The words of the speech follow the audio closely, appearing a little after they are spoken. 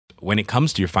when it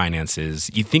comes to your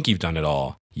finances, you think you've done it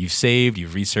all. You've saved,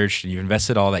 you've researched, and you've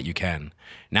invested all that you can.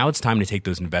 Now it's time to take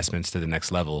those investments to the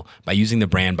next level by using the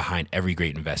brand behind every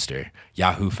great investor,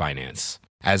 Yahoo Finance.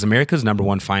 As America's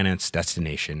 #1 finance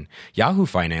destination, Yahoo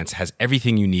Finance has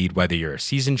everything you need, whether you're a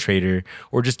seasoned trader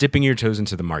or just dipping your toes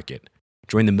into the market.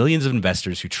 Join the millions of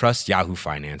investors who trust Yahoo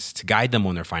Finance to guide them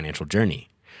on their financial journey.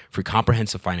 For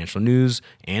comprehensive financial news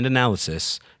and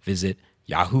analysis, visit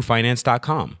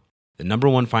yahoofinance.com, the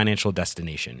 #1 financial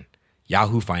destination,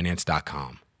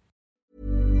 yahoofinance.com.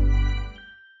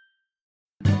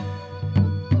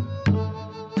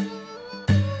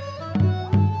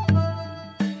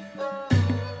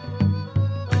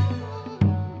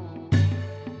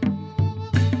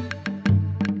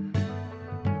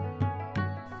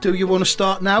 Do you want to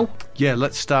start now? Yeah,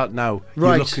 let's start now.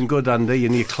 Right. You're looking good, Andy,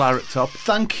 in your claret top.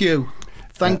 Thank you.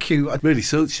 Thank you. It really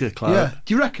suits you, claret. Yeah.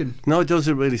 Do you reckon? No, it does.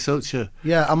 It really suits you.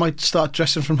 Yeah, I might start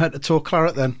dressing from head to toe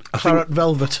claret then. Claret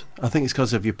velvet. I think it's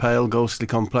because of your pale, ghostly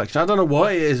complexion. I don't know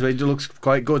what it is, but it looks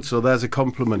quite good, so there's a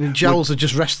compliment. The jowls are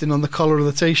just resting on the collar of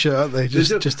the T-shirt, aren't they?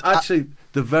 Actually,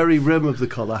 the very rim of the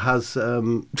collar has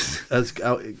gone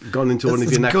into one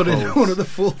of your neck folds. folds. Into one of the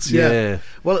folds, yeah.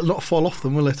 Well, it'll not fall off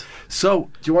them, will it?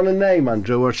 So, do you want a name,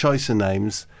 Andrew, or a choice of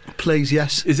names? Please,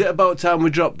 yes. Is it about time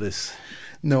we drop this?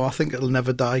 No, I think it'll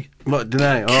never die. What,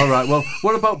 deny? All right, well,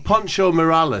 what about Poncho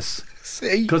Morales?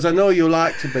 See? Because I know you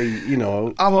like to be, you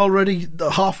know... I'm already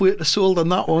halfway to sold on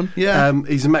that one, yeah.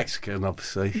 He's a Mexican,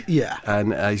 obviously. Yeah.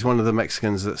 And he's one of the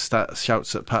Mexicans that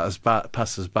shouts at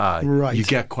passers-by. Right. You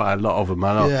get quite a lot of them,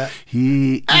 I know. Yeah.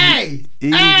 Hey,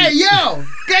 yo,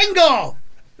 Gengo!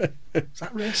 Is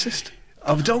that racist?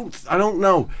 I don't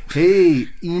know. Hey,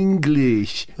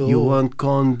 English, you want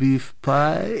corned beef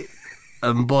pie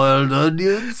and boiled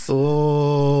onions?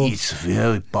 Oh. It's a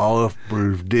very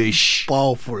powerful dish.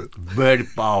 Powerful. Very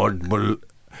powerful.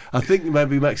 I think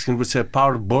maybe Mexicans would say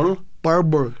powerful.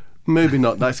 Barber. Maybe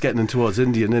not. That's getting in towards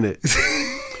Indian, isn't it?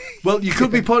 Well, you could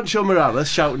be Poncho Morales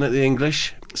shouting at the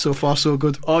English. So far, so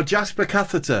good. Or Jasper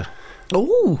Catheter.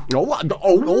 Oh.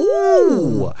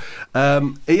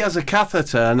 He has a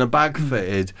catheter and a bag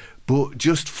fitted, but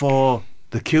just for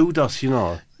the kudos, you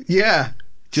know. Yeah.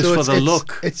 Just so for the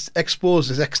look. It's exposed,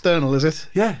 it's external, is it?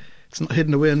 Yeah. It's not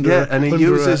hidden away under. Yeah, and he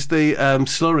uses the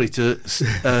slurry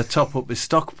to top up his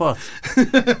stock pot.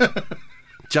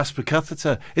 Jasper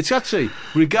Catheter. It's actually,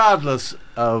 regardless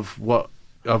of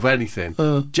anything,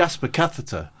 Jasper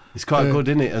Catheter is quite good,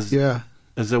 isn't it?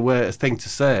 As a thing to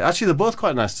say. Actually, they're both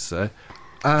quite nice to say.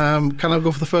 Can I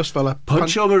go for the first fella?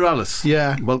 Poncho Morales.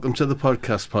 Yeah. Welcome to the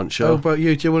podcast, Poncho. How about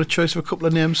you? Do you want a choice of a couple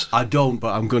of names? I don't,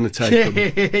 but I'm going to take them.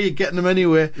 You're getting them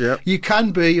anyway. Yep. You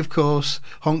can be, of course,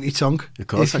 Honky Tonk,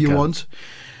 if you want.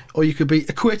 Or you could be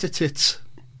Equator Tits.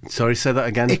 Sorry, say that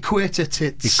again. Equator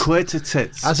Tits. Equator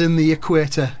Tits. As in the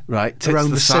equator. Right, tits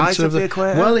around the size centre of the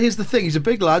equator? Well, here's the thing. He's a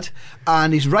big lad,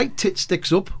 and his right tit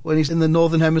sticks up when he's in the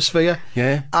northern hemisphere.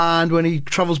 Yeah. And when he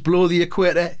travels below the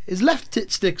equator, his left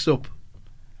tit sticks up.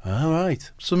 All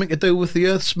right. Something to do with the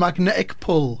Earth's magnetic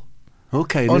pull.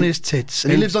 Okay. On his tits.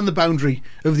 And he lives on the boundary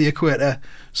of the equator,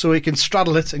 so he can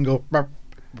straddle it and go...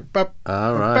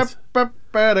 All right.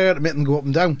 Make them go up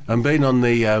and down. And being on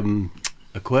the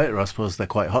equator, I suppose they're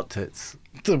quite hot tits.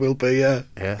 There will be, yeah.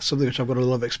 Something which I've got a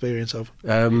lot of experience of.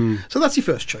 So that's your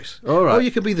first choice. All right. Or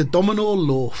you could be the Domino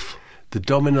Loaf. The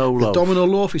Domino Loaf. The Domino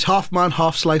Loaf. He's half man,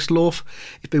 half sliced loaf.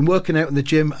 He's been working out in the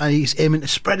gym and he's aiming to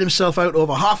spread himself out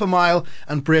over half a mile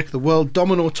and break the world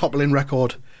domino toppling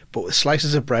record, but with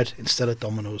slices of bread instead of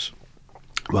dominoes.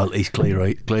 Well, he's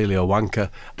clearly a wanker.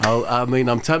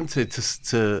 I'm tempted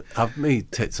to have me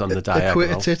tits on the diagonal.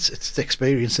 Equator tits, it's the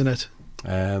experience, isn't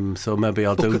it? So maybe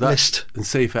I'll do that list. And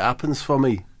see if it happens for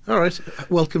me. All right.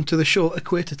 Welcome to the show,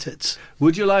 Equator Tits.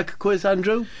 Would you like a quiz,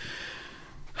 Andrew?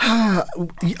 I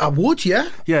would, yeah.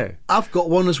 Yeah. I've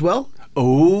got one as well.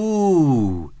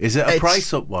 Oh, is it a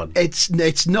price up one? It's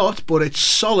not, but it's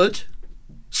solid.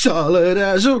 Solid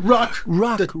as a rock.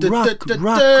 Rock.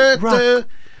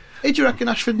 Hey, do you reckon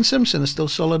Ashford and Simpson are still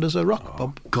solid as a rock,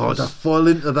 Bob? God, I fell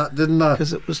into that, didn't I?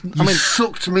 Because it was. You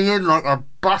sucked me in like a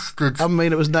bastard. I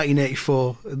mean, it was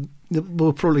 1984. And we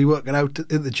were probably working out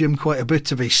in the gym quite a bit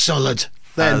to be solid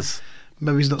then.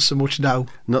 Maybe it's not so much now.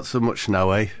 Not so much now,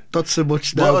 eh? Not so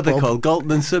much now. What are they Bob. called?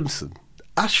 Galton and Simpson?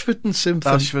 Ashford and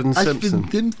Simpson. Ashford and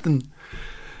Simpson.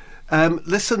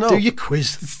 Listen up. Do your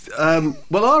quiz.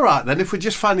 Well, all right then. If we're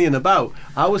just fannying about,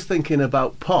 I was thinking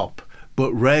about pop,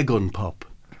 but ray gun pop,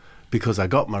 because I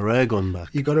got my ray gun back.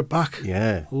 You got it back?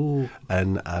 Yeah. Ooh.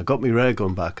 And I got my ray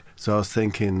gun back, so I was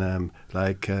thinking,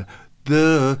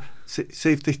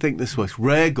 see if they think this works.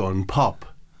 Ray gun pop.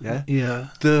 Yeah? Yeah.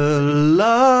 The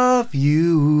love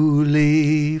you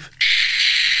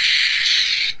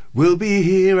We'll be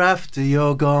here after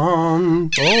you're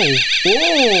gone.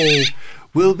 Oh.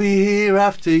 We'll be here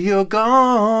after you're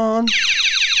gone.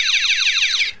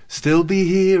 Still be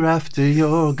here after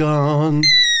you're gone.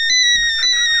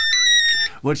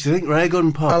 What do you think, Ray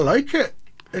Gun Pop? I like it.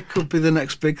 It could be the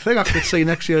next big thing. I could see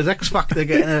next year's X Factor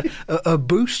getting a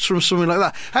boost from something like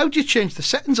that. How do you change the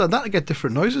settings on that to get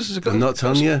different noises? I'm not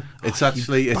telling you. It's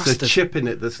actually a chip in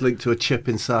it that's linked to a chip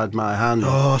inside my hand.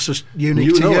 Oh, so it's unique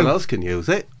to you. No one else can use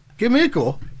it. Give me a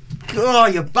go. Oh,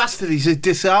 you bastard! He's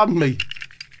disarmed me.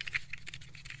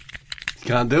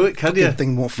 Can't do it, can you? The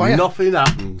thing won't fire. Nothing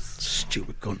happens.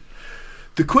 Stupid gun.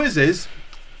 The quiz is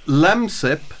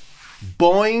Lemsip,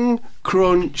 Boing,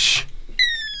 Crunch,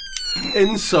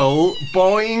 Insole,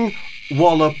 Boing,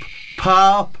 Wallop,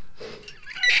 Pap,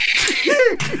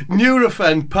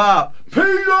 Nurofen, Pap,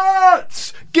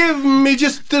 Peanuts! Give me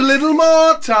just a little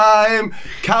more time.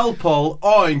 Calpol,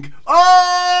 Oink,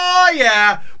 oh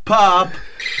yeah, Pap.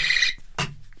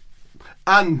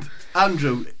 And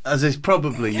Andrew, as is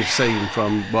probably you've seen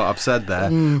from what I've said there,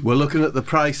 we're looking at the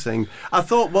pricing. I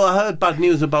heard bad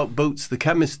news about Boots the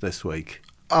Chemist this week.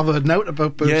 I've heard note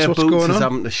about Boots. Yeah, What's Boots going is on?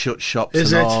 having to shut shops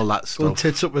Is and it? all that stuff. Going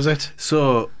tits up, is it?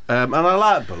 So, and I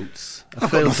like Boots.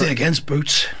 I've got nothing against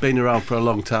Boots. Been around for a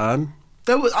long time.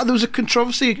 There was a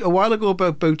controversy a while ago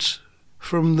about Boots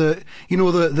from the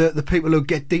people who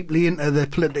get deeply into the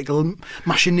political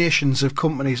machinations of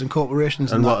companies and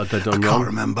corporations. And what have they done wrong?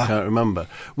 Can't remember.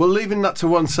 Well, leaving that to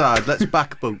one side, let's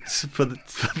back Boots for the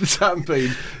time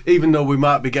being, even though we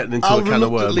might be getting into a can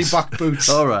of worms. I'll reluctantly back Boots.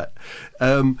 All right.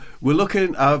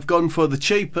 I've gone for the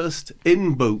cheapest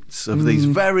in Boots of these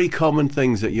very common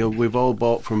things that we've all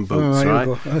bought from Boots, right?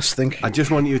 Let's think. I just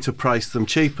want you to price them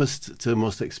cheapest to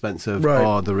most expensive,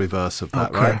 or the reverse of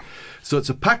that, right? So it's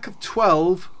a pack of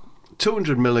 12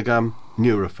 200 milligram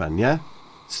Nurofen, yeah?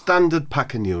 Standard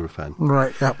pack of Nurofen.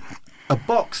 Right, yeah. A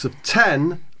box of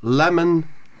 10 lemon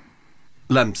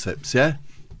Lemsips, yeah?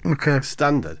 Okay.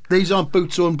 Standard. These aren't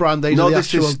Boots' own brand, these are the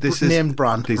actual named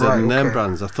brand. These are named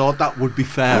brands. I thought that would be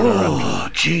fair. Oh,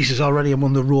 Jesus, already I'm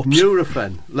on the ropes.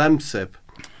 Nurofen, Lemsip.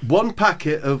 1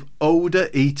 packet of Odour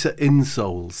Eater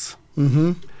insoles.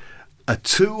 Mm-hmm. A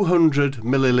 200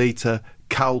 millilitre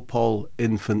Calpol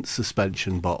infant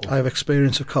suspension bottle. I have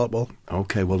experience of Calpol.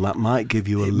 Okay, well that might give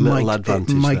you a little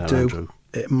advantage Andrew.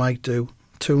 It might do.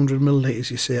 200 millilitres,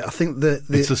 you say. I think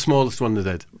it's the smallest one they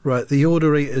did. Right, the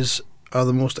Odour Eaters are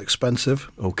the most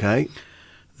expensive. Okay.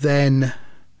 Then,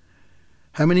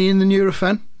 how many in the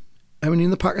Nurofen? How many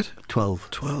in the packet? 12.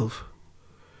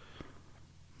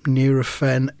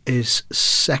 Nurofen is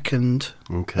second.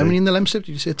 Okay. How many in the Lemsip? Did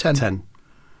you say 10? 10.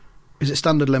 Is it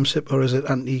standard Lemsip or is it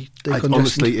anti-decongestant?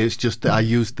 Honestly, it's just that I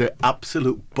used the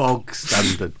absolute bog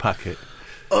standard packet.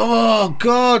 Oh,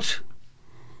 God.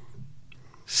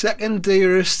 Second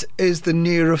dearest is the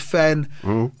Nurofen,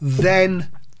 then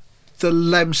the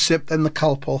Lemsip, then the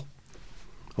Calpol.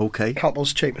 Okay.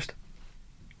 Calpol's cheapest.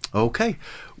 Okay.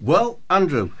 Well,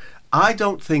 Andrew, I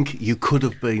don't think you could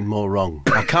have been more wrong.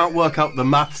 I can't work out the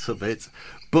maths of it,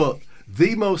 but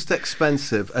the most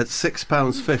expensive at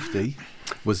 £6.50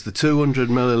 was the 200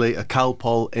 millilitre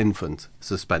Calpol infant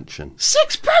suspension.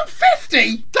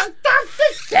 £6.50?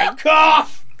 Fuck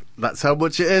off! That's how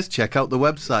much it is. Check out the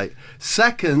website.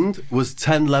 Second was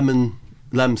 10 lemon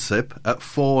Lemsip at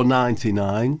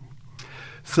 $4.99.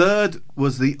 Third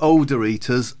was the Odour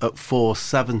Eaters at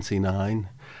 $4.79,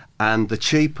 and the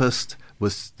cheapest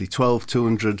was the 12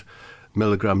 200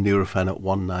 milligram Nurofen at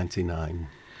 $1.99.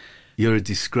 You're a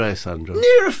disgrace, Andrew.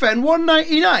 Nurofen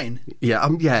 $1.99? Yeah,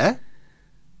 yeah.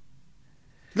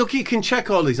 Look, you can check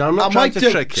all these. I'm not trying to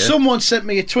trick you. Someone sent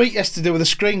me a tweet yesterday with a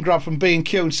screen grab from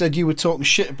B&Q and said you were talking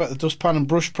shit about the dustpan and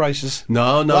brush prices.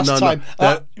 No.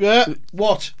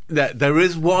 What? There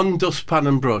is one dustpan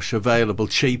and brush available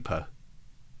cheaper.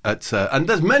 And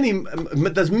there's many.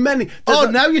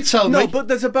 Now you tell me. No, but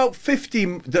there's about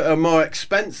 50 that are more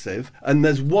expensive, and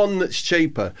there's one that's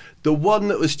cheaper. The one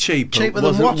that was cheaper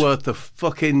wasn't worth the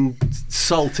fucking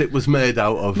salt it was made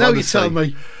out of. Now honestly. you tell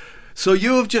me. So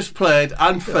you have just played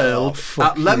and failed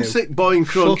at Lemsic, Boing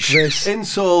Crunch,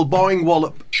 Insole, Boing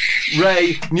Wallop,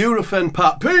 Ray, Nurofen,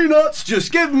 Pap, Peanuts,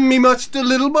 just give me much a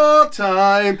little more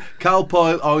time,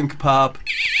 Calpol, Oink, Pap.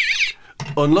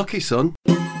 Unlucky, son.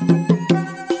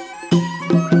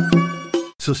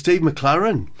 So Steve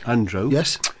McLaren, Andrew.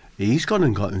 Yes. He's gone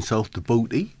and got himself the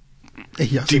booty.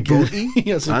 Yes, the booty.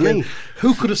 Yes, again.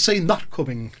 Who could have seen that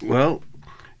coming? Well,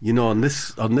 you know, on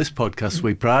this podcast,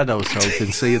 we pride ourselves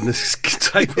in seeing this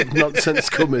type of nonsense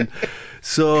coming.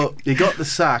 So he got the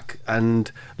sack,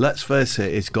 and let's face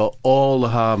it, it's got all the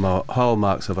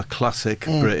hallmarks of a classic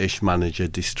British manager: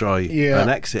 destroy an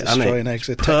exit. Destroy an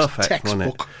exit. Perfect, wasn't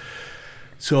it?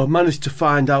 So I managed to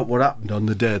find out what happened on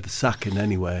the day of the sacking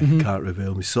anyway. Can't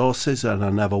reveal my sources, and I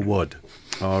never would.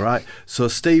 All right. So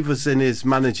Steve was in his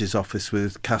manager's office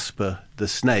with Casper the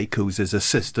Snake, who's his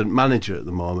assistant manager at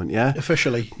the moment, yeah?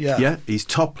 Officially, yeah. Yeah, he's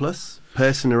topless,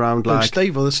 pacing around Oh, like...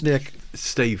 Steve or the snake?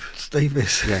 Steve. Steve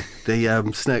is. Yeah,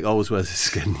 the snake always wears his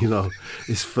skin, you know,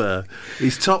 his fur.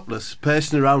 He's topless,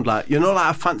 pacing around like, you know,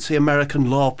 like a fancy American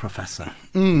law professor.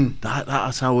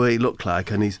 That's how he looked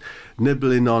like, and he's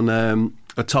nibbling on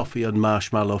a toffee and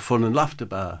marshmallow fun and laughter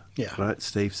bar. Yeah. Right,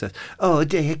 Steve says, "Oh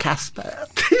dear, Casper."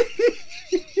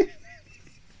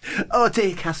 "Oh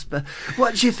dear, Casper,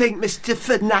 what do you think Mr.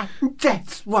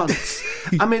 Fernandez wants?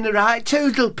 I'm in a right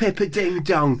toodle pipper ding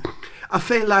dong. I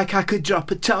feel like I could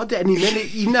drop a Todd any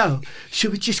minute, you know.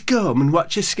 Should we just go home and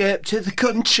watch Escape to the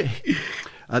Country?"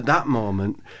 At that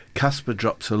moment, Casper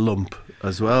drops a lump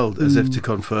as well, as if to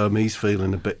confirm he's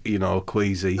feeling a bit, you know,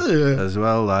 queasy as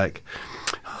well. Like,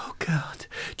 "Oh God,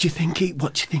 what do you think he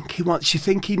wants? You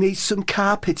think he needs some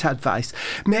carpet advice?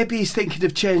 Maybe he's thinking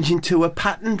of changing to a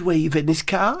patterned weave in his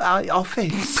car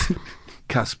office."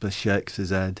 Casper shakes his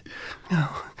head. "No.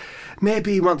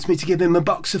 Maybe he wants me to give him a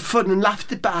box of fun and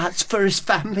laughter bars for his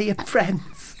family and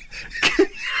friends."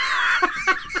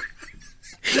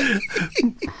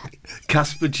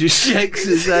 Casper just shakes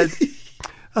his head.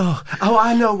 Oh,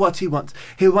 I know what he wants.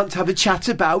 He'll want to have a chat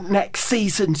about next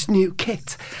season's new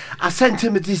kit. I sent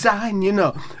him a design, you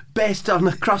know, based on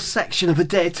a cross-section of a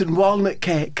Dayton walnut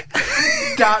cake.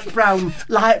 Dark brown,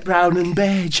 light brown and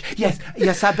beige. Yes,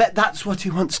 I bet that's what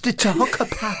he wants to talk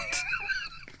about.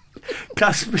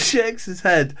 Casper shakes his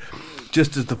head.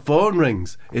 Just as the phone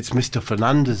rings, it's Mr.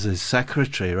 Fernandez's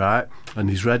secretary, right? And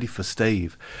he's ready for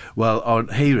Steve. Well, on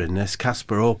hearing this,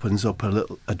 Casper opens up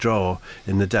a drawer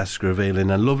in the desk, revealing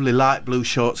a lovely light blue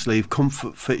short sleeve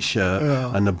comfort fit shirt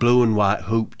and a blue and white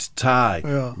hooped tie.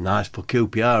 Yeah. Nice for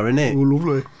QPR, isn't it? Oh,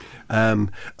 lovely.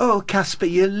 "Oh, Casper,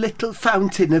 you little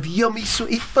fountain of yummy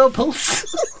sweet bubbles."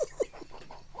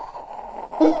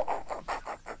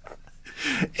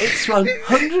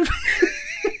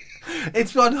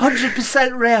 It's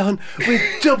 100% rayon with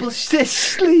double stitch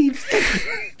sleeves.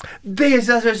 These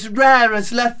are as rare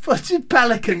as left-footed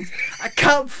pelicans. I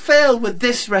can't fail with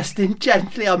this resting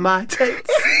gently on my tits.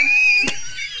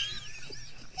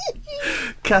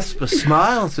 Casper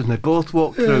smiles and they both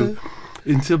walk through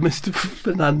into Mr.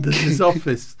 Fernandez's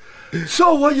office.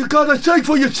 "So what you gotta say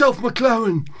for yourself,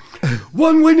 McLaren?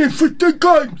 1 win in 15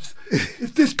 games.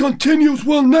 If this continues,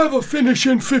 we'll never finish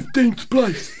in 15th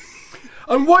place.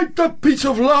 And wipe that piece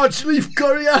of large leaf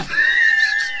coriander.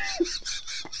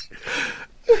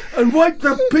 And wipe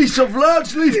that piece of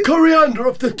large leaf coriander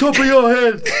off the top of your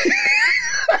head."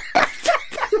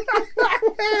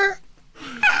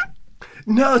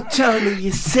 "No, Tony,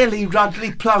 you silly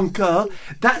Rodley Plonko.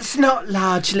 That's not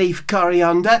large leaf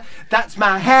coriander. That's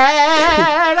my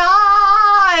head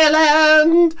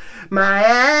island. My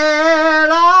head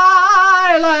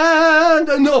island."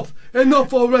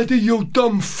 Enough already, you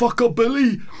dumb fucker,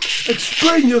 Billy.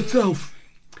 Explain yourself.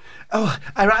 "Oh,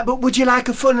 all right, but would you like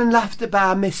a fun and laughter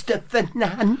bar, Mr.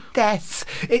 Fernandez?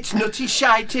 It's nutty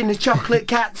shite in a chocolate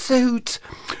cat suit."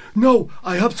 "No,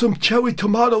 I have some cherry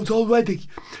tomatoes already."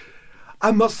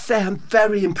 "I must say I'm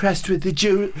very impressed with the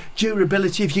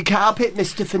durability of your carpet,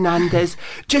 Mr. Fernandez.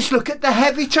 Just look at the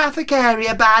heavy traffic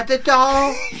area by the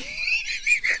door."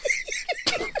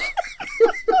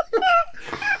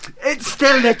 "It's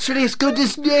still literally as good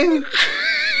as new."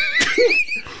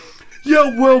 "Yeah,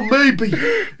 well, maybe.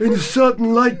 In a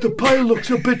certain light, the pile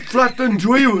looks a bit flat and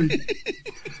dreary."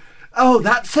 "Oh,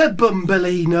 that's a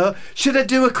bumbleino. Should I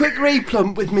do a quick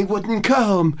replump with me wooden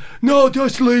comb?" "No,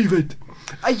 just leave it."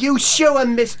 "Are you sure,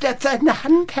 Mr.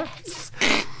 Fernandez?"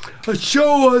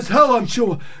 "Sure as hell I'm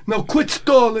sure. Now quit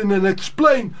stalling and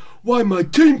explain why my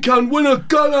team can't win a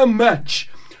goddamn match.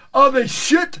 Are they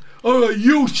shit or are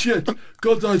you shit?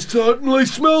 'Cause I certainly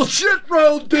smell shit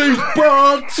round these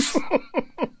parts."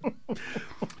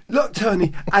 "Look,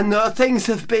 Tony, I know things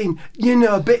have been,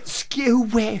 a bit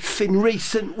skew-whiff in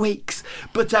recent weeks,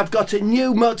 but I've got a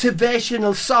new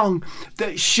motivational song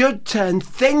that should turn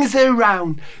things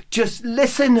around. Just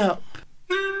listen up.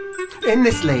 In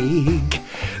this league,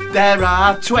 there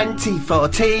are 24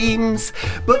 teams,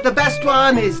 but the best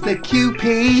one is the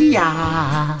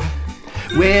QPR.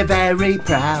 We're very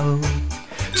proud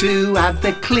to have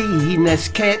the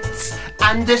cleanest kits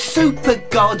and a super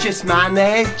gorgeous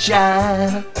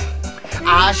manager.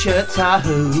 Our shirts are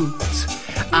hooped,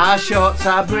 our shorts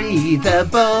are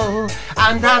breathable,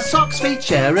 and our socks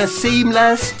feature a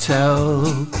seamless toe.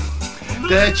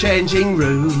 The changing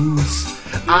rooms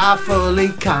are fully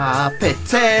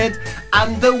carpeted,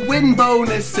 and the win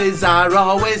bonuses are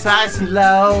always nice and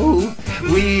low.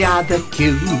 We are the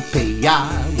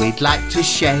QPR, we'd like to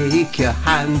shake your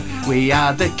hand. We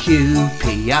are the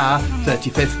QPR,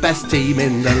 35th best team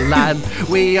in the land.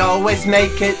 We always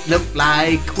make it look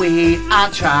like we are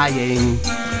trying.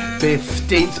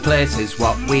 15th place is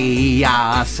what we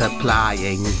are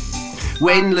supplying.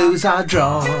 Win, lose or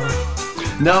draw,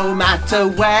 no matter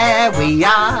where we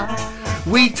are,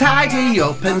 we tidy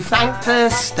up and thank the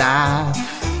staff.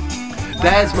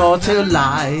 There's more to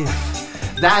life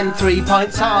than 3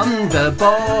 points on the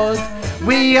board.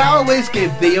 We always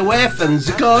give the away fans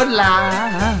a good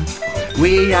laugh.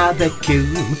 We are the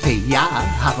QPR,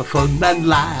 have a fun and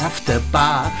laughter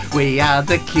bar. We are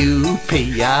the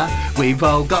QPR, we've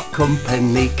all got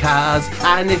company cars.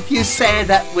 And if you say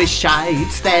that we're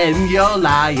shite, then you're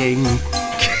lying.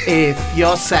 If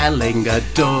you're selling a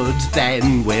dud,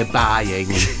 then we're buying.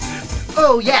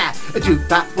 Oh yeah, a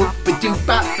doop-bap,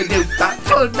 whoop-a-doop-bap-a-doop-bap,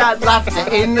 fun and laughter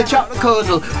in the chocolate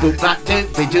cuddle.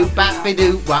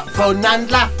 Boop-bap-doop-be-doop-bap-be-doop, what fun and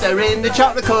laughter in the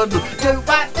chocolate cuddle.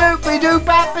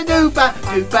 Doop-bap-doop-be-doop-bap-be-doop-bap,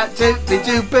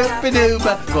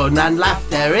 doop-bap-doop-be-doop-bap-be-doop-bap, fun and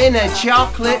laughter in a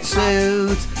chocolate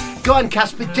suit. Go on,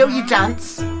 Casper, do your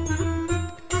dance.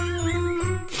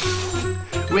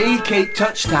 We keep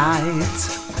touch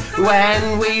tight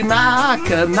when we mark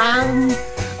a man,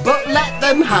 but let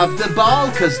them have the ball,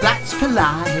 'cause that's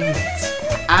polite.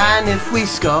 And if we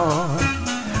score,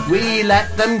 we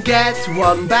let them get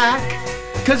one back,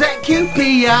 'cause at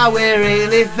QPR we're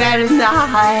really very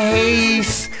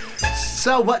nice.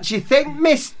 So what do you think,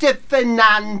 Mr.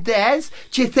 Fernandez?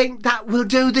 Do you think that will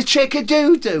do the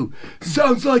trick-a-doo-doo?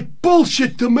 Sounds like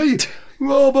bullshit to me.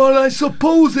 Oh, but I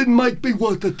suppose it might be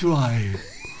worth a try.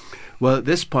 Well, at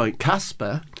this point,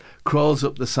 Casper crawls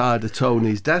up the side of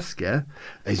Tony's desk, yeah?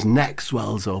 His neck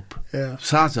swells up. Yeah.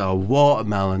 Size of a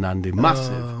watermelon, Andy,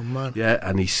 massive. Oh, man. Yeah,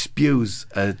 and he spews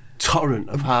a torrent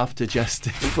of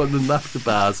half-digested fun and laughter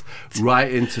bars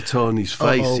right into Tony's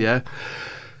face, Uh-oh. yeah?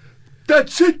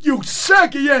 That's it, you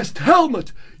saggy-assed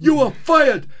helmet. You are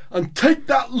fired, and take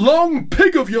that long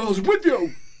pig of yours with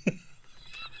you.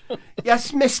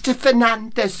 Yes, Mr.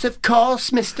 Fernandez, of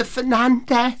course, Mr.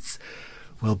 Fernandez.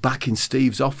 Well, back in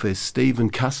Steve's office, Steve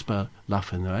and Casper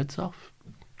laughing their heads off.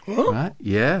 What? Right?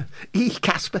 Yeah.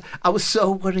 Casper, I was so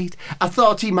worried. I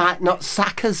thought he might not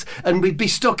sack us and we'd be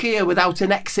stuck here without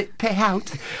an exit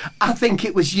payout. I think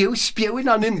it was you spewing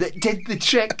on him that did the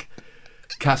trick.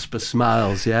 Casper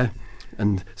smiles, yeah?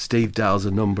 And Steve dials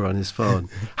a number on his phone.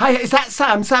 Hi, is that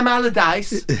Sam? Sam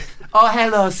Allardyce? Oh,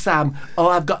 hello, Sam. Oh,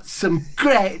 I've got some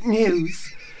great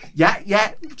news. Yeah,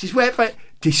 just wait for it.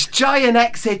 Destroy an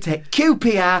exit at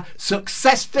QPR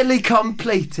successfully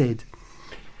completed.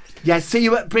 Yeah, see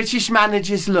you at British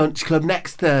Managers Lunch Club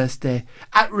next Thursday.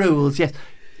 At Rules,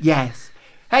 yes.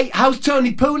 Hey, how's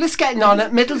Tony Poulis getting on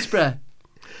at Middlesbrough?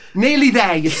 Nearly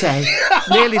there, you say?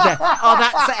 Nearly there. Oh,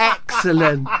 that's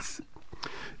excellent.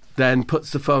 Then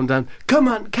puts the phone down. Come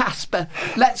on, Casper,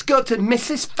 let's go to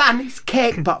Mrs. Fanny's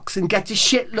cake box and get a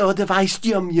shitload of iced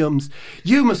yum-yums.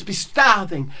 You must be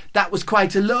starving. That was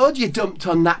quite a load you dumped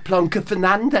on that plonker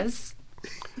Fernandez.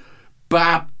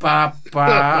 Ba, ba,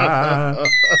 ba.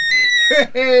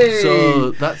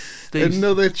 So that's Steve's.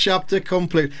 Another chapter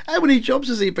complete. How many jobs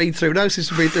has he been through now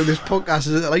since we've been doing this podcast?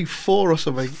 Is it like 4 or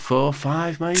something? 4,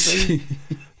 5 maybe.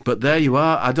 But there you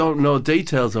are. I don't know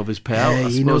details of his payout. Yeah, I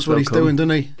he knows suppose what they'll he's come. doing, doesn't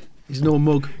he? He's no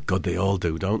mug. God, they all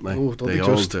do, don't they? Oh, don't they they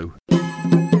all just? do.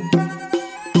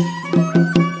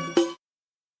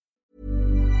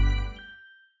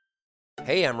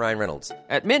 Hey, I'm Ryan Reynolds.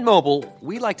 At Mint Mobile,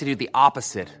 we like to do the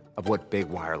opposite of what Big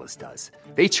Wireless does.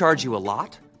 They charge you a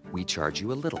lot, we charge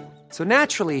you a little. So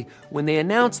naturally, when they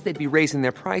announced they'd be raising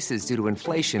their prices due to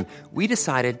inflation, we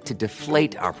decided to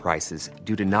deflate our prices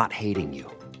due to not hating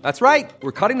you. That's right.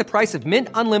 We're cutting the price of Mint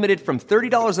Unlimited from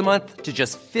 $30 a month to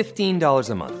just $15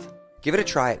 a month. Give it a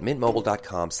try at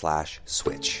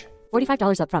mintmobile.com/switch.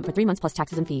 $45 up front for 3 months plus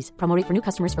taxes and fees. Promo rate for new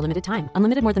customers for limited time.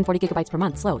 Unlimited more than 40 gigabytes per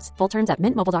month. Slows full terms at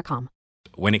mintmobile.com.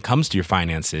 When it comes to your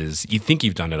finances, you think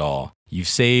you've done it all. You've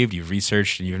saved, you've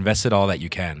researched, and you've invested all that you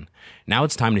can. Now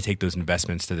it's time to take those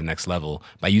investments to the next level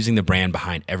by using the brand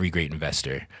behind every great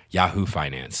investor, Yahoo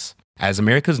Finance. As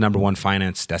America's #1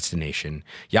 finance destination,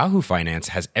 Yahoo Finance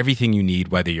has everything you need,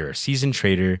 whether you're a seasoned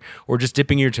trader or just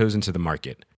dipping your toes into the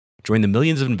market. Join the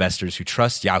millions of investors who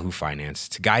trust Yahoo Finance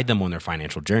to guide them on their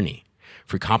financial journey.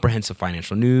 For comprehensive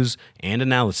financial news and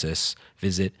analysis,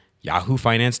 visit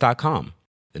yahoofinance.com.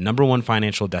 the #1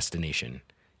 financial destination,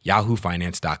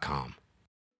 yahoofinance.com.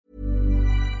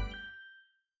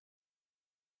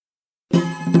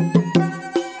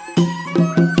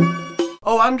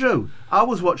 Oh, Andrew, I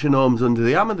was watching Holmes Under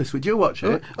the Hammer this week. Did you watch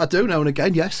it? I do now and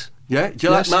again, yes. Yeah? Do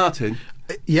you like Martin?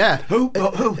 Yeah. Who?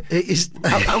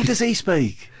 How does he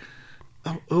speak?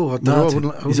 I don't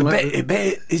know. He's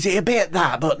is he a bit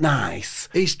that, but nice?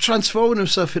 He's transforming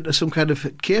himself into some kind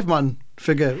of caveman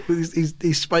figure with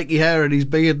his spiky hair and his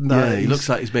beard and that. Yeah, he looks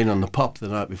like he's been on the pop the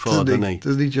night before, doesn't he?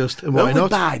 Doesn't he just? And Who why would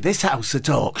not? buy this house at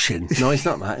auction? No, he's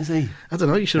not that, is he? I don't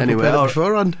know. You should have Anyway, prepared it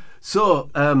beforehand. So,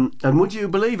 and would you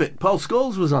believe it? Paul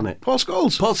Scholes was on it. Paul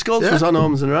Scholes. Paul Scholes was on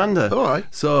Holmes and Randa. All right.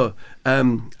 So,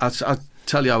 I'll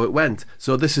tell you how it went.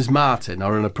 So this is Martin,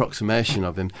 or an approximation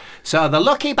of him. So the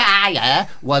lucky buyer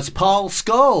was Paul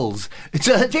Scholes.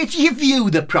 So did you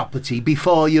view the property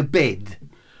before you bid?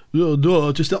 No,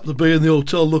 I just happened to be in the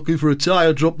hotel looking for a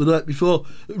tyre drop the night before.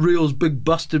 Rio's big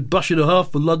bastard bashing a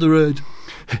half for ladder aid.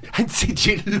 And did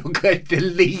you look at the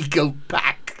legal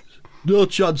pack? No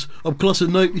chance. I'm class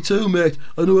of 92, mate.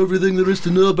 I know everything there is to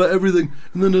know about everything.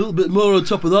 And then a little bit more on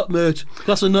top of that, mate.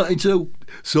 Class of 92.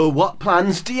 So what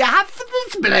plans do you have for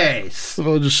this place?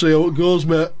 I'll just see how it goes,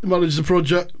 mate. Manage the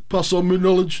project, pass on my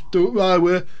knowledge, do it my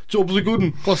way. Job's a good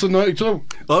one. Class of 92.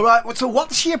 All right, so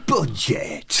what's your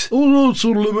budget? Oh no, it's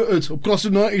unlimited. I'm class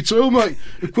of 92, mate.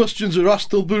 If questions are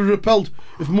asked, they'll be repelled.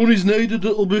 If money's needed,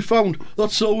 it'll be found.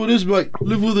 That's how it is, mate.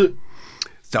 Live with it.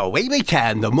 So we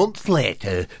returned a month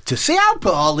later to see how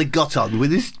Paul had got on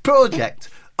with his project.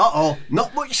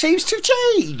 Not much seems to have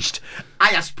changed.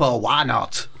 I asked Paul why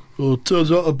not. Well, it turns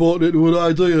out I bought it into an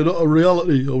idea, not a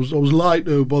reality. I was lied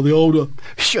to by the owner.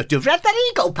 Should have read the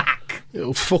legal pack.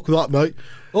 Oh, fuck that, mate.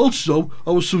 Also,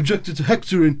 I was subjected to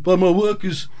hectoring by my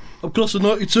workers. I'm class of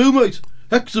 92, mate.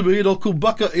 Hector me and I'll come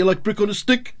back at you like brick on a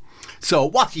stick. So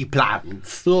what are your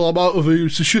plans? Oh, I'm out of here.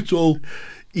 It's a shithole.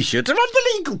 You should have read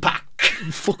the legal pack.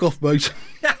 Fuck off, mate.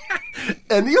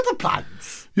 Any other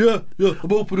plans? Yeah.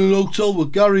 I'm opening an hotel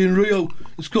with Gary and Rio.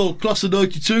 It's called Class of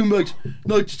 92, mate.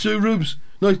 92 rooms,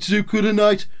 92 quid a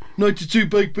night, 92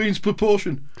 baked beans per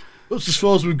portion. That's as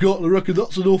far as we've got, and I reckon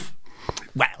that's enough.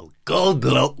 Well, good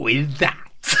luck with that.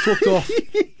 Fuck off.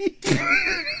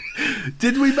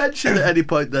 Did we mention at any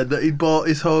point then that he bought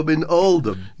his home in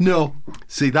Oldham? No.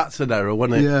 See, that's an error,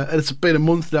 wasn't it? Yeah, and it's been a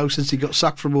month now since he got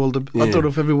sacked from Oldham. I don't know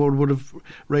if everyone would have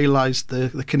realised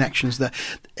the connections there.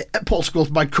 Paul Scholes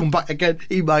might come back again.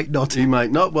 He might not. He might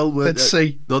not. Well, let's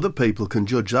see. Other people can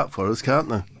judge that for us, can't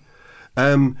they?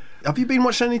 Have you been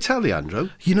watching any telly, Andrew?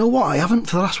 You know what? I haven't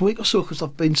for the last week or so because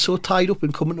I've been so tied up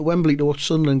in coming to Wembley to watch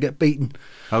Sunderland get beaten.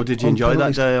 How did you enjoy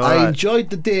that day? I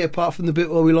enjoyed the day apart from the bit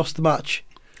where we lost the match.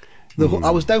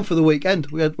 I was down for the weekend.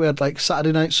 We had like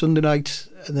Saturday night, Sunday night,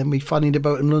 and then we fannied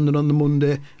about in London on the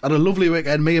Monday. Had a lovely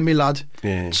weekend, me and my lad,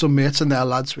 some mates and their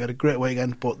lads. We had a great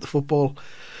weekend, but the football,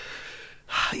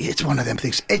 it's one of them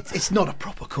things. It's not a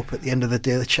proper cup at the end of the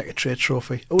day, the Checker Trade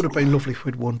Trophy. It would have been lovely if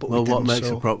we'd won, but we didn't. Well, what makes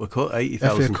a proper cup?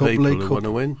 80,000 FA people League who Cup. want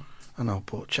to win. I know,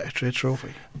 but Checker Trade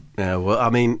Trophy. Yeah, well, I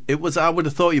mean, I would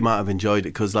have thought you might have enjoyed it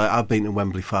because I've been to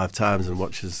Wembley 5 times and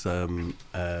watched us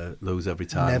lose every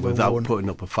time Never without won. putting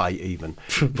up a fight even.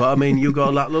 But I mean, you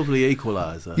got that lovely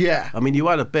equaliser. Yeah. I mean, you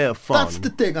had a bit of fun. That's the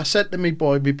thing. I said to my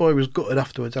boy was gutted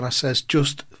afterwards, and I says,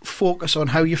 just focus on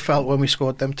how you felt when we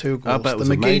scored them 2 goals. I bet it was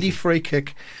the McGeady amazing. free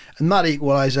kick and that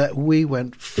equaliser, we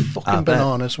went fucking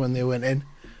bananas when they went in.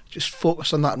 Just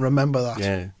focus on that and remember that.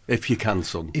 Yeah, if you can,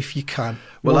 son. If you can.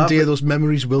 Well, One day those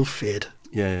memories will fade.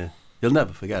 Yeah, you'll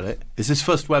never forget it. Is this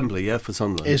first Wembley, for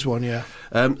Sunderland? Is one, yeah.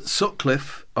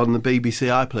 Sutcliffe on the BBC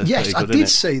iPlayer. Yes, I good, did isn't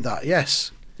see that,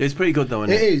 yes. it? It's pretty good though,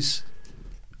 isn't It is.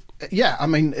 Yeah, I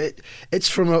mean, it's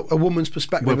from a woman's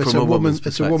perspective. Well, It's from a a woman. woman's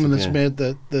It's a woman that's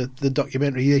perspective, made the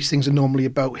documentary. These things are normally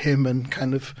about him and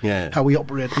kind of how we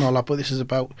operate and all that. But this is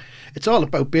it's all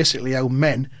about basically how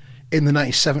men in the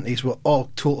 1970s were all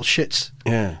total shits.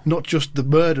 Yeah. Not just the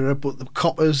murderer, but the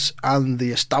coppers and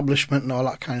the establishment and all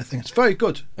that kind of thing. It's very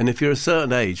good. And if you're a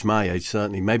certain age, my age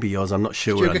certainly, maybe yours, I'm not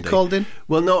sure. Did you get Andy. called in?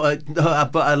 Well, no,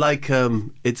 but I like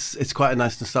it's quite a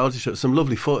nice nostalgia show. Some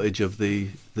lovely footage of the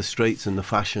streets and the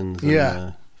fashions.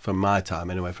 And, from my time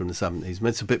anyway, from the 70s.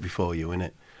 It's a bit before you,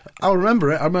 innit? I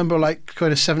remember it. I remember like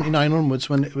kind of 79 onwards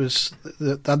when it was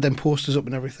they had them posters up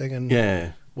and everything. And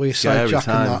Yeah. were you Scary sidejacking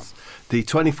times. that? The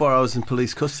 24 hours in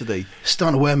police custody.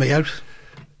 Starting to wear me out.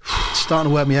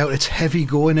 It's heavy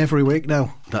going every week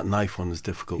now. That knife one was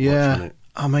difficult Yeah. watching it.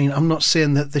 I mean, I'm not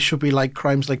saying that there should be like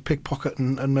crimes like pickpocket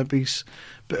and maybe a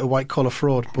bit of white collar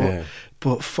fraud,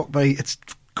 but fuck me, it's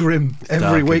grim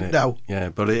every Dark, week innit? now. Yeah,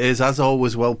 but it is, as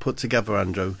always, well put together,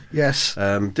 Andrew. Yes.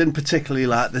 Didn't particularly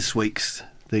like this week's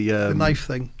The knife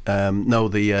thing. No,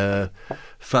 the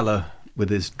fella with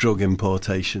his drug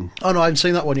importation. Oh no, I haven't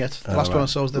seen that one yet. The last right. one I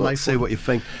saw was the Well, knife see one. what you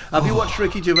think. Have you watched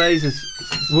Ricky Gervais's?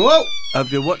 Whoa!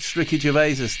 Have you watched Ricky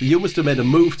Gervais's? You must have made a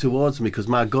move towards me because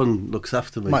my gun looks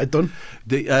after me. Might have done.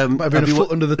 The, Might have been a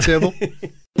foot under the table.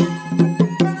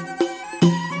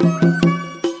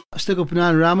 I still got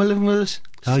Banana Rama living with us.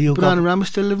 Oh, you Banana got... Rama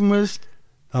still living with us.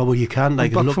 Oh, well, you can.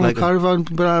 Like, Back look from like a caravan,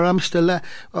 Banana Rama's still there.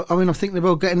 I mean, I'm thinking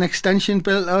about getting an extension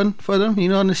built on for them, you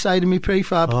know, on the side of me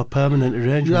prefab. Oh, permanent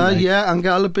arrangement. Yeah, like. yeah, and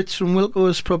get all the bits from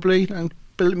Wilco's probably and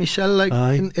build it myself, like,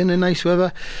 in a nice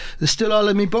weather. There's still all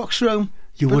in my box room.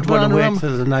 You would want to wait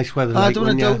till the nice weather. I don't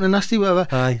want to do it in a nasty weather.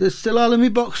 Aye. There's still all in my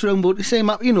box room, but the same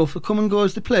app, you know, for come and go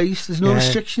as the place. There's no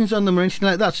restrictions on them or anything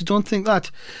like that, so don't think that.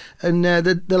 And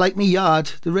they're like me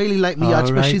yard. They really like me yard,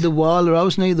 especially the wall. Or I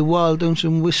was near the wall doing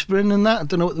some whispering and that. I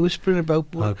don't know what they're whispering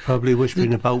about. But well, probably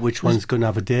whispering about which one's going to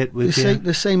have a date with you.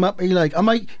 The same app, like, I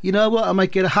might, you know what, I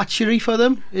might get a hatchery for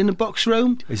them in the box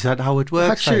room. Is that how it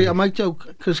works? Hatchery, I might do,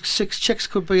 because 6 chicks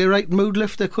could be a right mood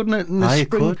lifter, couldn't it? In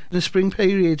the spring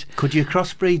period. Could you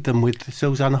crossbreed them with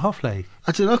Susanna Hoffley?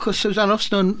 I don't know, because Suzanne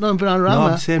Hoff's no Banana Rama.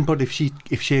 No, I'm saying, but if she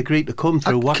agreed to come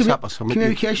through WhatsApp or something.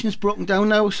 Communication's broken down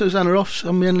now with Susanna Hoff's.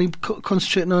 I'm mainly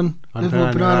concentrating on living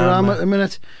with Banana Rama at the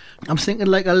minute. I'm thinking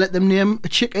like I'll let them name a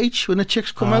chick each when the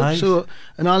chicks come out, so,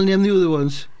 and I'll name the other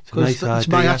ones. Because it's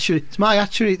my hatchery. It's my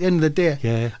hatchery at the end of the day.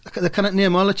 Yeah. They cannot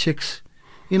name all the chicks.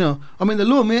 You know, I mean, they're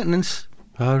low maintenance.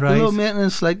 All right. They're low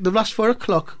maintenance, like the last 4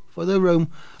 o'clock for their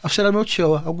room. I've said I'm not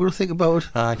sure. I'm going to think about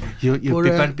it. You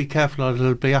better be careful, or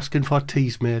they'll be asking for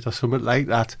teas, mate, or something like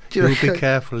that. You'll be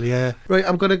careful, yeah. Right,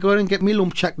 I'm going to go in and get me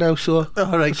lump checked now, so...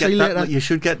 All right, see you later. You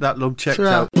should get that lump checked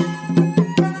out.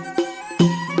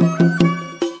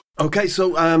 Okay,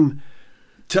 so,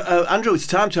 Andrew, it's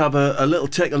time to have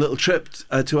take a little trip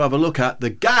to have a look at the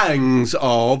gangs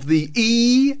of the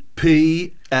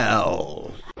EPL.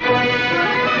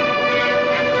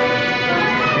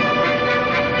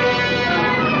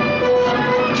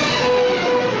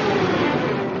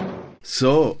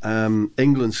 So,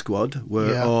 England squad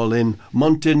were all in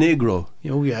Montenegro.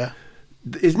 Oh, yeah.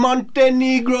 Is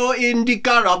Montenegro in the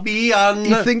Caribbean?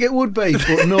 You think it would be,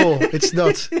 but no, it's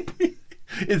not.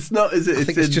 It's not, is it? I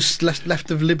think it's just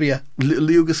left of Libya.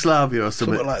 Yugoslavia or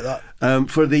something. Something like that.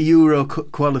 For the Euro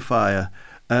qualifier.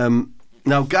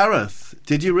 Now, Gareth,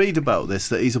 did you read about this,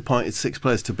 that he's appointed 6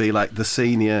 players to be like the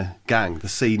senior gang, the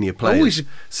senior players? Oh, he's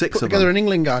 6 put of together them. an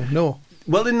England gang, no.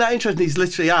 Well, isn't that interesting? He's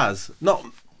literally not,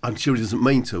 I'm sure he doesn't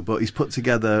mean to, but he's put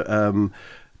together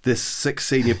this 6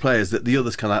 senior players that the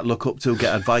others can look up to,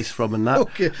 get advice from and that.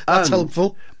 Okay, that's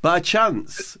helpful. By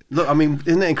chance, look, I mean,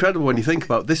 isn't it incredible when you think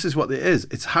about it? This is what it is.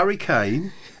 It's Harry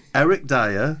Kane, Eric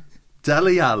Dyer,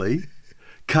 Dele Alli,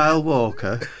 Kyle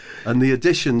Walker, and the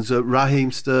additions of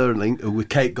Raheem Sterling, who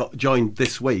Kate got joined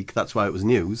this week, that's why it was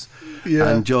news,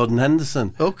 and Jordan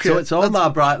Henderson. Okay. So it's all my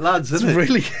bright lads, isn't it? It's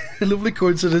really a lovely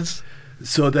coincidence.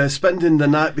 So they're spending the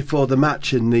night before the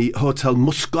match in the Hotel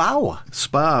Moscow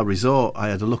Spa Resort. I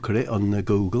had a look at it on the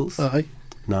Googles. Aye.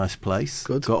 Nice place.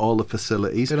 Good. Got all the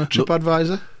facilities. Been on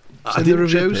TripAdvisor. I didn't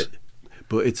trip it,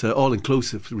 but it's an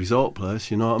all-inclusive resort place,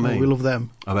 you know what I mean? We love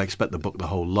them. I expect to book the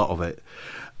whole lot of it.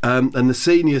 And the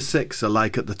senior 6 are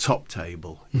like at the top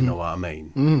table, you know what I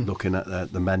mean? Looking at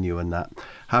the menu and that.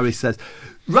 Harry says,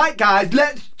 "Right, guys,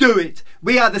 let's do it.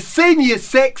 We are the senior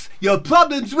 6. Your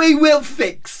problems we will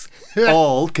fix."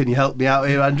 All, can you help me out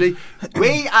here, Andrew?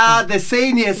 We are the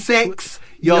senior 6.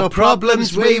 Your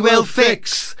problems we will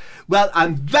fix. Well,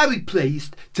 I'm very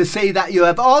pleased to see that you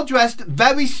have all dressed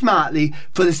very smartly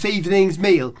for this evening's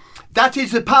meal. That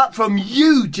is apart from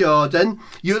you, Jordan.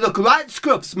 You look right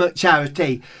scruffs,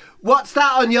 McCharity. What's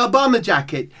that on your bomber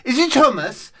jacket? Is it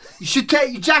hummus? You should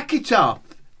take your jacket off.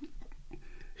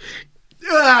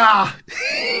 What?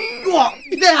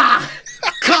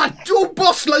 Can't do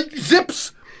boss like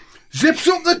zips. Zips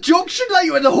up the junction like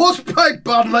you in the horsepipe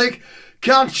band, like.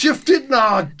 Can't shift it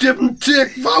now. Didn't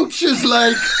take vouchers,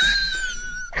 like.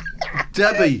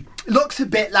 Debbie. Looks a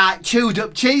bit like chewed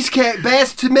up cheesecake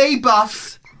base to me,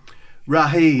 boss.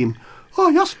 Raheem. Oh,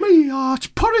 yes, me. It's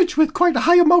porridge with quite a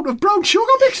high amount of brown sugar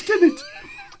mixed in it.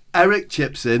 Eric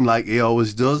chips in like he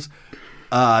always does.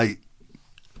 I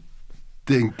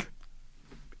think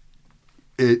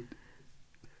it...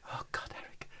 Oh, God,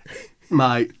 Eric.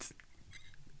 Might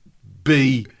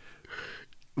be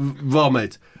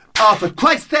vomit. Oh, for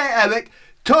Christ's sake, Eric.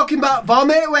 Talking about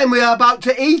vomit when we are about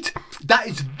to eat? That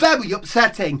is very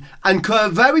upsetting and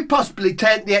could very possibly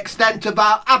taint the extent of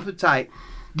our appetite.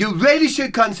 You really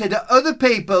should consider other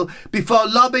people before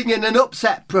lobbing in an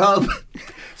upset probe.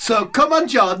 So come on,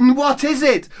 Jordan, what is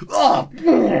it? Oh,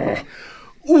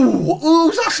 Ooh,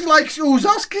 who's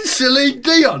asking Celine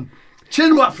Dion?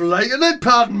 Chin waffle like, and then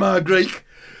pardon my Greek.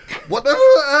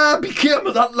 Whatever became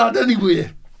of that lad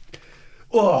anyway?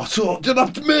 Oh, so did I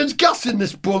have the mains gas in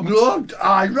this bungalow?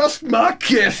 I rest my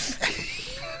case.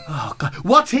 Oh, God.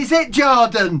 What is it,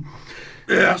 Jordan?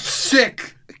 Yeah,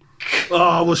 sick. Oh,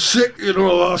 I was sick, you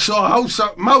know. I saw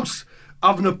a mouse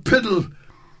having a piddle.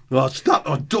 Oh, it's not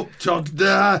a duck, Todd.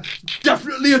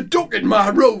 Definitely a duck in my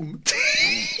room.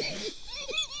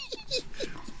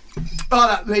 Oh,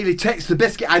 that really takes the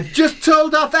biscuit. I just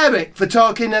told off Eric for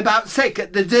talking about sick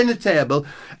at the dinner table,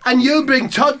 and you bring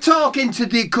Todd talk into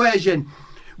the equation.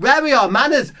 Where are your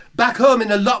manners? Back home in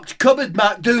a locked cupboard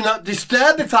marked Do Not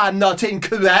Disturb, if I'm not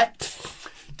incorrect.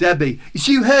 Debbie, is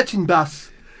you hurting, boss?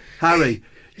 Harry,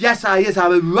 yes, I is.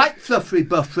 I'm a right fluffery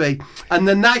buffery, and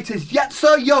the night is yet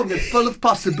so young and full of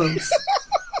possibles.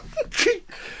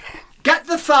 Get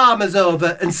the farmers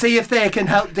over and see if they can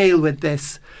help deal with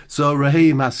this. So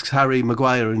Raheem asks Harry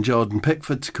Maguire and Jordan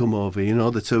Pickford to come over, you know,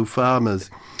 the two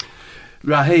farmers.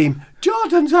 Raheem,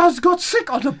 Jordan's has got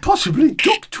sick on a possibly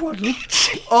duck twaddle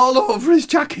all over his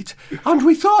jacket, and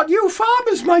we thought you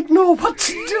farmers might know what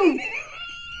to do.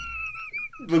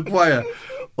 Maguire,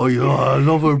 oh yeah, I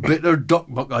love a bitter duck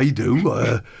buck, I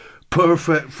do.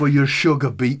 Perfect for your sugar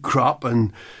beet crop,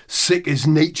 and sick is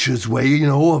nature's way, you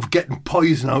know, of getting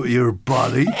poison out of your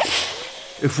body.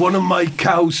 If one of my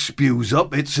cows spews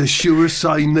up, it's a sure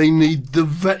sign they need the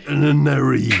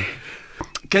veterinary.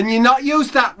 Can you not use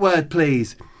that word,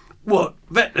 please? What,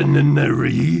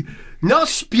 veterinary? Not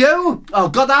spew? Oh,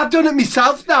 God, I've done it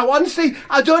myself now. Honestly,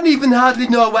 I don't even hardly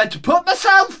know where to put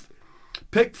myself.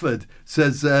 Pickford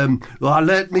says,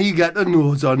 let me get a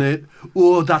nose on it.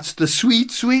 Oh, that's the sweet,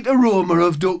 sweet aroma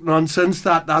of duck nonsense,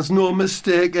 that. There's no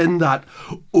mistake in that.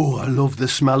 Oh, I love the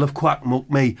smell of quack muck,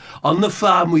 me. On the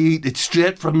farm we eat it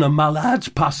straight from the Mallard's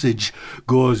Passage.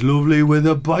 Goes lovely with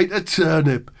a bite of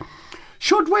turnip.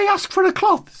 Should we ask for a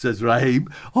cloth, says Raheem,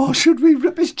 or should we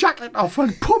rip his jacket off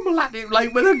and pummel at him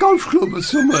like with a golf club or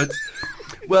something?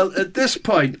 Well, at this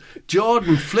point,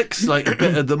 Jordan flicks like a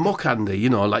bit of the muck handy, you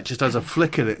know, like just has a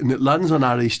flick at it, and it lands on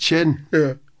Harry's chin.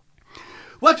 Yeah.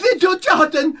 What have you done,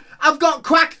 Jordan? I've got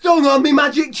quack dung on me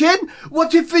magic chin.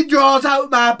 What if it draws out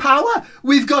my power?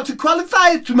 We've got a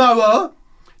qualifier tomorrow.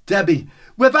 Debbie,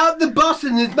 without the boss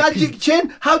and his magic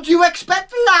chin, how do you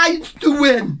expect the Lions to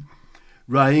win?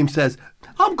 Raheem says,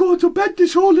 I'm going to bed.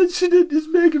 This whole incident is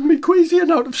making me queasy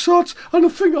and out of sorts, and I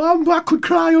think I could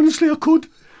cry, honestly, I could.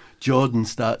 Jordan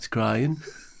starts crying.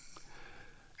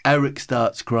 Eric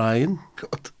starts crying.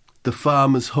 God. The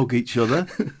farmers hug each other,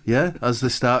 yeah, as they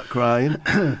start crying.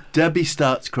 Debbie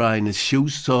starts crying. His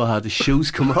shoes so hard, his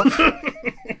shoes come off.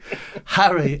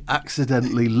 Harry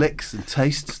accidentally licks and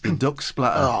tastes the duck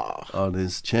splatter on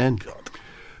his chin. God.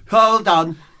 Hold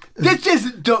on. This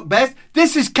isn't duck best.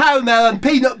 This is caramel and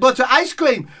peanut butter ice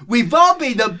cream. We've all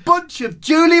been a bunch of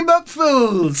Julie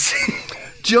McFools.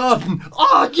 Jordan,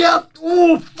 oh yeah,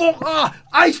 oh fuck,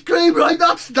 ice cream, right?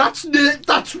 That's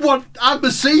what I'm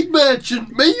a seed merchant,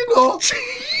 me, you know.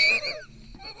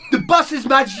 The boss's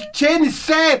magic chain is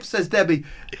safe, says Debbie.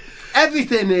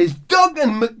 Everything is Doug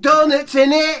and McDonald's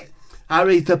in it.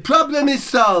 Harry, the problem is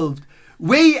solved.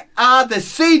 We are the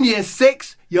senior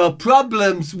six. Your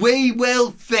problems we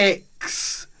will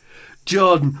fix.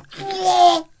 Jordan,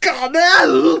 oh, God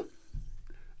hell!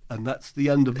 And that's the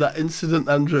end of that incident,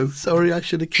 Andrew. Sorry, I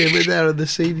should have came in there in the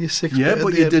senior six. Yeah,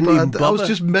 but you didn't even bother. I was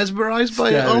just mesmerised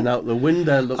by it all. Staring out the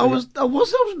window. I was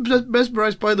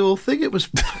mesmerised by the whole thing. It was...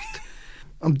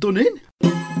 I'm done in.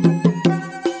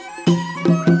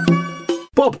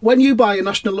 Bob, when you buy a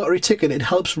National Lottery ticket, it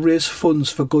helps raise funds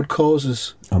for good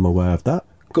causes. I'm aware of that.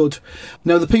 Good.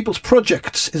 Now, the People's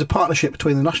Projects is a partnership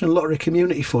between the National Lottery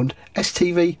Community Fund,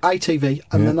 STV, ITV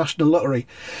and the National Lottery.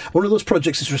 One of those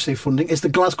projects that's received funding is the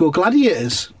Glasgow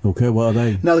Gladiators. Okay, what are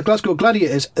they? Now, the Glasgow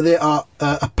Gladiators, they are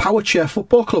a power chair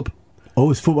football club.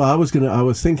 Oh, it's football. I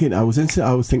was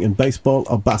thinking baseball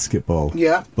or basketball.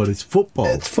 Yeah. But it's football.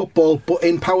 It's football, but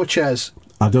in power chairs.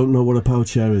 I don't know what a power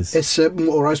chair is. It's a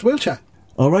motorised wheelchair.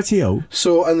 All righty-o.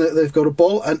 So, and they've got a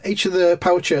ball, and each of the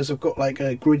power chairs have got like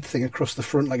a grid thing across the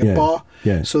front, like a bar,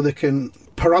 so they can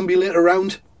perambulate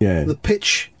around the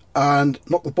pitch and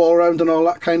knock the ball around and all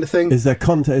that kind of thing. Is it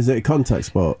a contact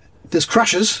sport? There's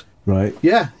crashes. Right.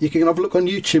 Yeah, you can have a look on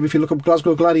YouTube if you look up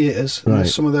Glasgow Gladiators. And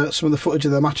there's some of the footage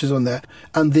of their matches on there,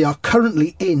 and they are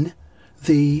currently in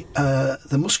the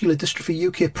Muscular Dystrophy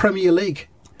UK Premier League.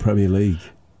 Premier League.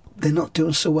 They're not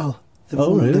doing so well.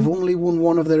 Really? They've only won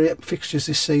one of their 8 fixtures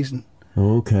this season.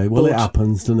 Okay, well, it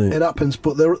happens, doesn't it? It happens,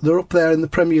 but they're up there in the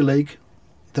Premier League.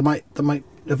 They might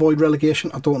avoid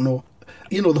relegation. I don't know.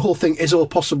 You know, the whole thing is all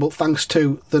possible thanks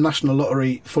to the National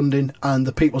Lottery funding and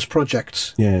the People's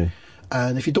Projects. Yeah.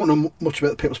 And if you don't know much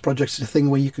about the People's Projects, it's a thing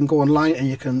where you can go online and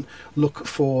you can look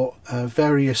for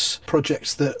various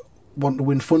projects that want to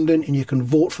win funding, and you can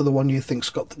vote for the one you think's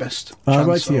got the best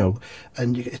chance.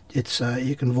 And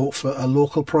you can vote for a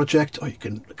local project, or you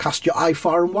can cast your eye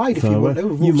far and wide if you want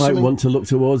to. You might want to look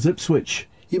towards Ipswich.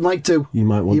 You might do. You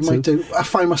might want to. I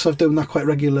find myself doing that quite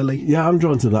regularly. Yeah, I'm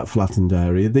drawn to that flattened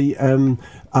area. I'm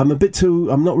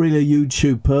not really a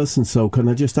YouTube person, so can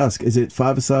I just ask, is it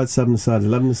 5-a-side, 7-a-side,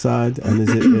 11-a-side, and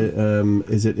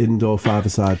is it indoor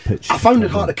 5-a-side pitch? I found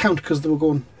it hard to count because they were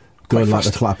going like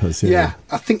fast. The clappers. Yeah,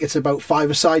 I think it's about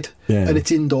 5-a-side, and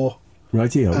it's indoor.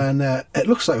 Rightio. And it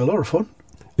looks like a lot of fun.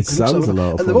 It sounds a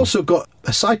lot of fun. And they've also got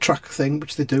a sidetrack thing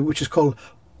which they do, which is called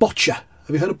boccia.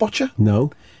 Have you heard of boccia?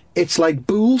 No. It's like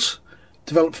bowls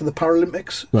developed for the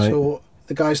Paralympics. Right. So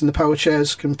the guys in the power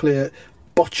chairs can play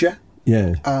boccia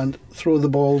and throw the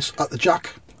balls at the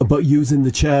jack. But using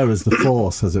the chair as the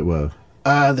force, as it were.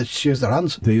 They just use their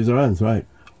hands. They use their hands, right.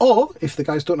 Or, if the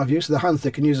guys don't have use of their hands,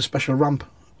 they can use a special ramp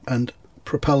and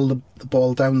propel the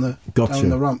ball down the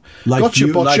ramp.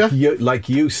 Like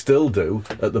you still do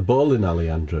at the bowling alley,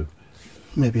 Andrew.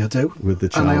 Maybe I do. With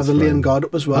the and I have the lane guard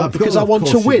up as well, because I want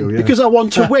to win. Do, yeah. Because I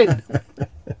want to win.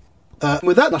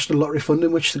 With that National Lottery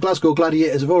funding, which the Glasgow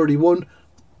Gladiators have already won,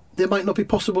 they might not be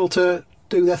possible to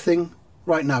do their thing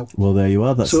right now. Well, there you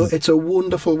are. It's a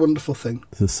wonderful, wonderful thing.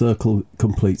 The circle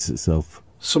completes itself.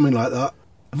 Something like that.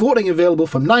 Voting available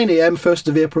from 9 a.m. 1st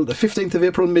of April to 15th of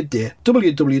April midday.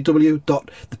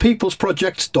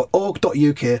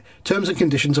 www.thepeoplesprojects.org.uk. Terms and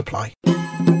conditions apply.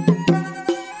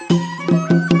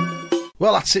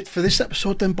 Well, that's it for this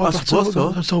episode then, Bob. That's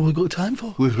all we've got time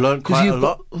for. We've learned quite a lot. Because you've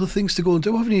got other things to go and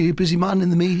do, haven't you? You're a busy man in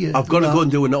the media. I've got to go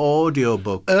and do an audio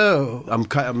book. Oh. I'm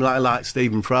like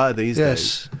Stephen Fry these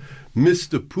days.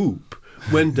 Mr. Poop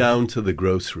went down to the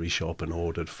grocery shop and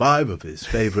ordered 5 of his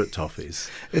favourite toffees.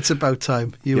 It's about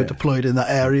time. You were deployed in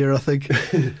that area, I think.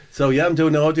 So, I'm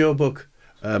doing an audio book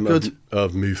Good.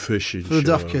 of me fishing for the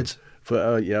Daft Kids.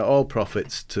 For all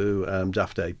profits to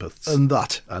Daft Apeths.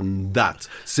 And that.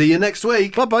 See you next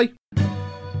week. Bye-bye.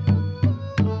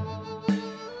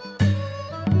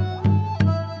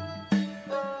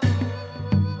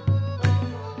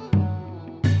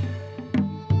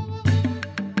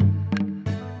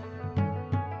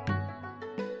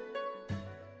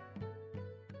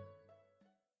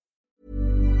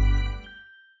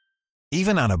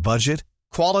 Even on a budget,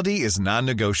 quality is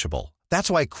non-negotiable.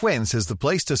 That's why Quince is the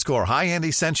place to score high-end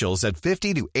essentials at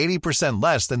 50 to 80%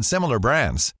 less than similar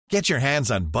brands. Get your hands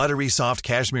on buttery soft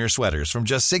cashmere sweaters from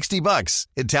just $60,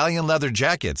 Italian leather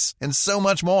jackets, and so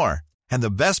much more. And the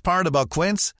best part about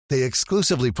Quince, they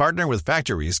exclusively partner with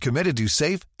factories committed to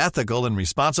safe, ethical, and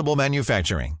responsible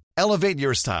manufacturing. Elevate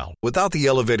your style without the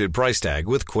elevated price tag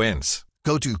with Quince.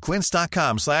 Go to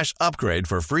quince.com/upgrade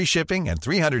for free shipping and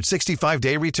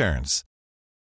 365-day returns.